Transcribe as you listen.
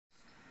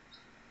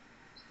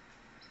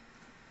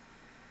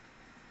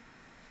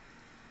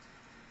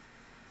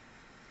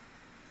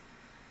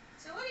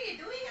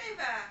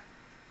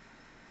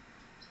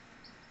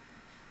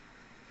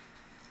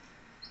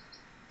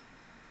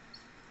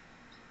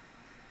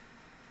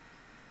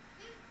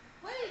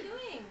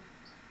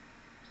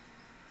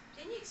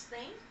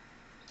explain?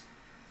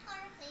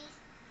 Water, please.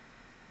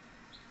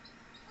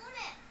 Hold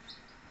it.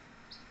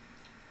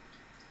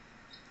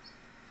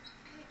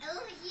 And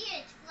over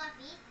here it's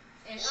Fluffy.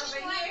 And Eating over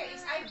here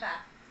is watermelon. Iva.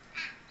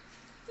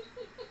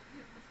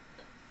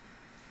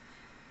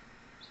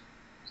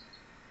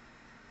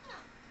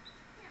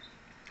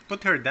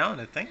 Put her down,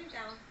 I think. Put it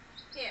down.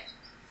 Here.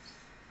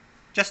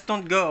 Just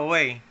don't go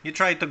away. You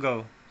try to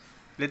go.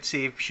 Let's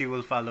see if she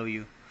will follow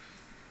you.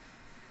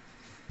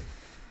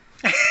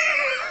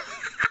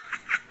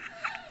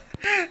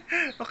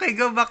 Okay,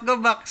 go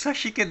back, so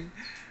she could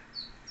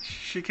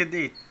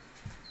eat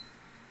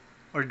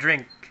or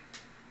drink.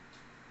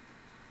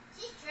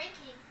 She's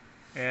drinking.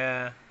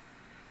 Yeah,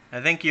 I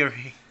think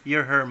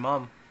you're her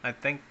mom. I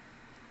think.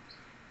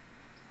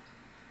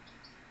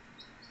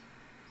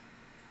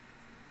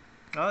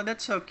 Oh,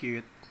 that's so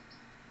cute.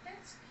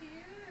 That's cute.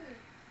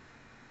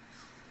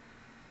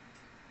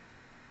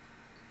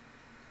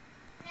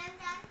 And I'm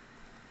done.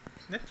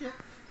 Not yet.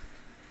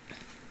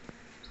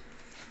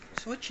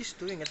 So what she's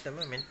doing at the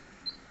moment?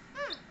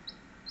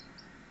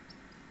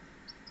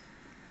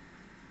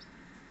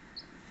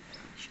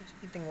 She's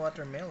eating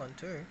watermelon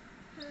too.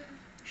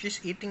 She's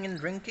eating and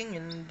drinking,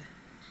 and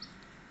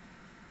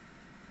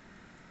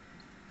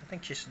I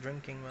think she's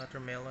drinking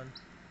watermelon.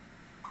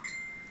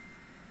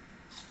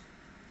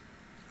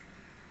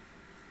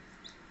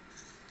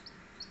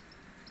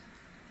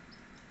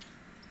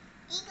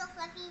 Eagle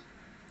Fluffy.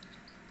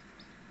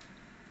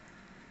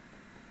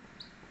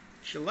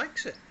 She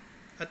likes it.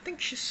 I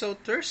think she's so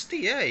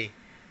thirsty, eh?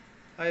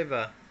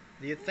 Iva,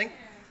 do you think?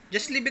 Yeah.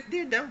 Just leave it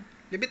there down.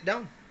 Leave it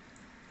down.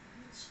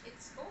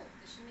 It's cold.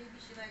 Maybe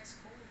she likes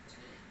cold too.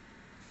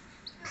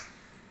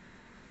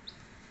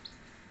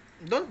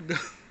 Don't go.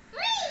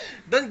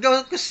 Don't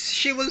go, because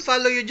she will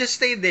follow you. Just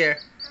stay there.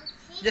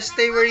 See, Just but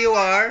stay I where you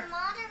wanted are.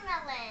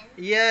 Watermelon.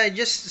 Yeah,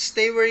 just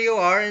stay where you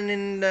are, and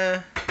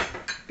then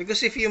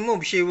because if you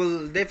move, she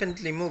will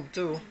definitely move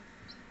too.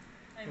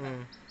 Iva.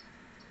 Mm.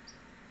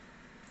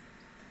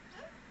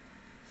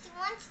 She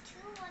wants 2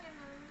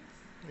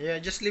 watermelons. Yeah,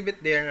 just leave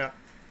it there now.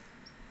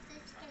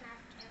 This cannot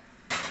do.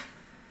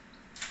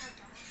 Oh,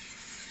 don't.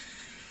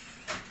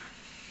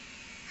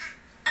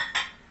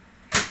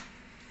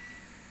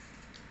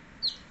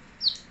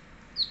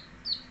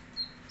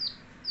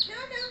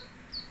 No.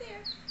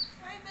 There.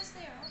 Iva's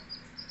there. Oh.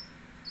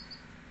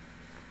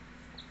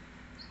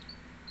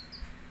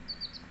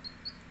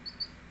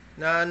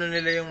 Na ano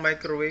nila yung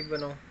microwave,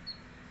 ano?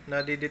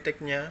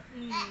 Nadidetect niya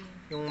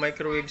yung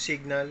microwave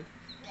signal.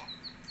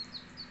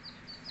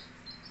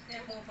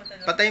 Kaya pumupunta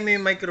doon. Patay mo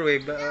yung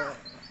microwave.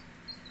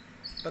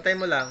 Patay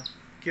mo lang.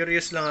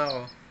 Curious lang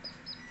ako.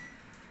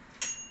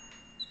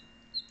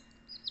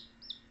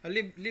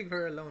 Leave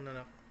her alone,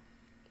 anak.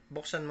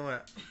 Buksan mo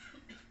nga.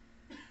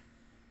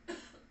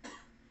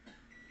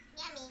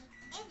 Yummy,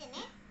 isn't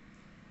it?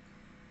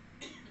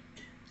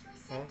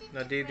 Oh,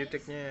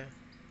 nadidetect niya.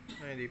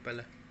 Ay, hindi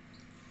pala.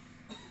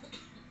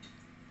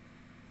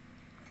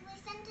 Can we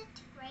send it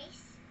to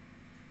Grace?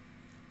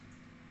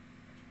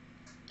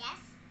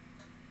 Yes?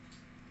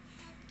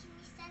 Can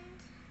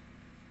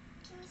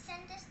we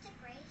send this to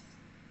Grace?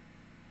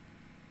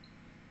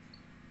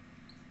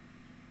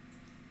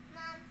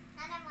 Mom,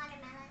 another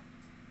watermelon.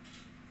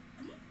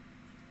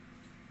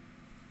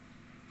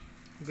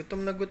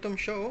 Gutom na gutom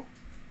siya, oh.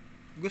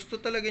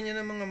 Gusto talaga niya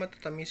ng mga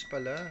matatamis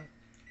pala.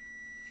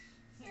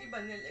 Yung iba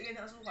nilagay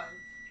ng asukal.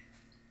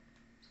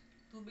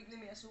 Tubig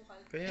na may asukal.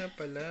 Kaya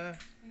pala.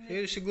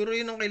 Siguro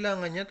yun ang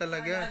kailangan niya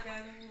talaga.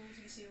 Lagyan ng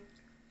sisiw.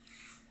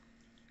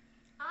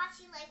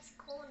 She likes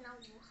cold, no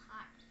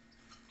hot.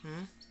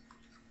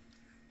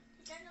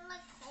 She doesn't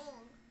like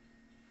cold.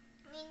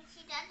 I mean,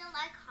 she doesn't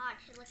like hot.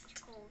 She likes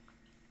cold.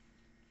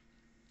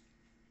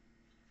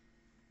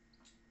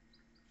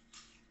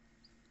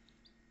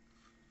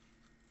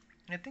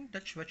 I think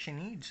that's what she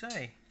needs,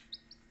 eh?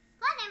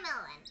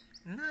 Watermelon.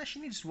 Nah,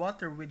 she needs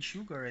water with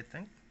sugar, I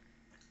think.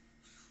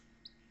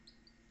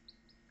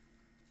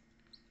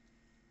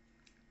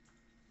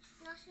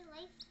 No, she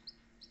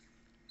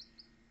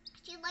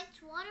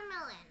likes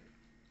watermelon.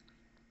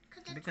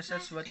 Because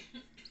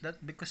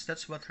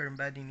that's what her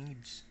body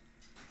needs.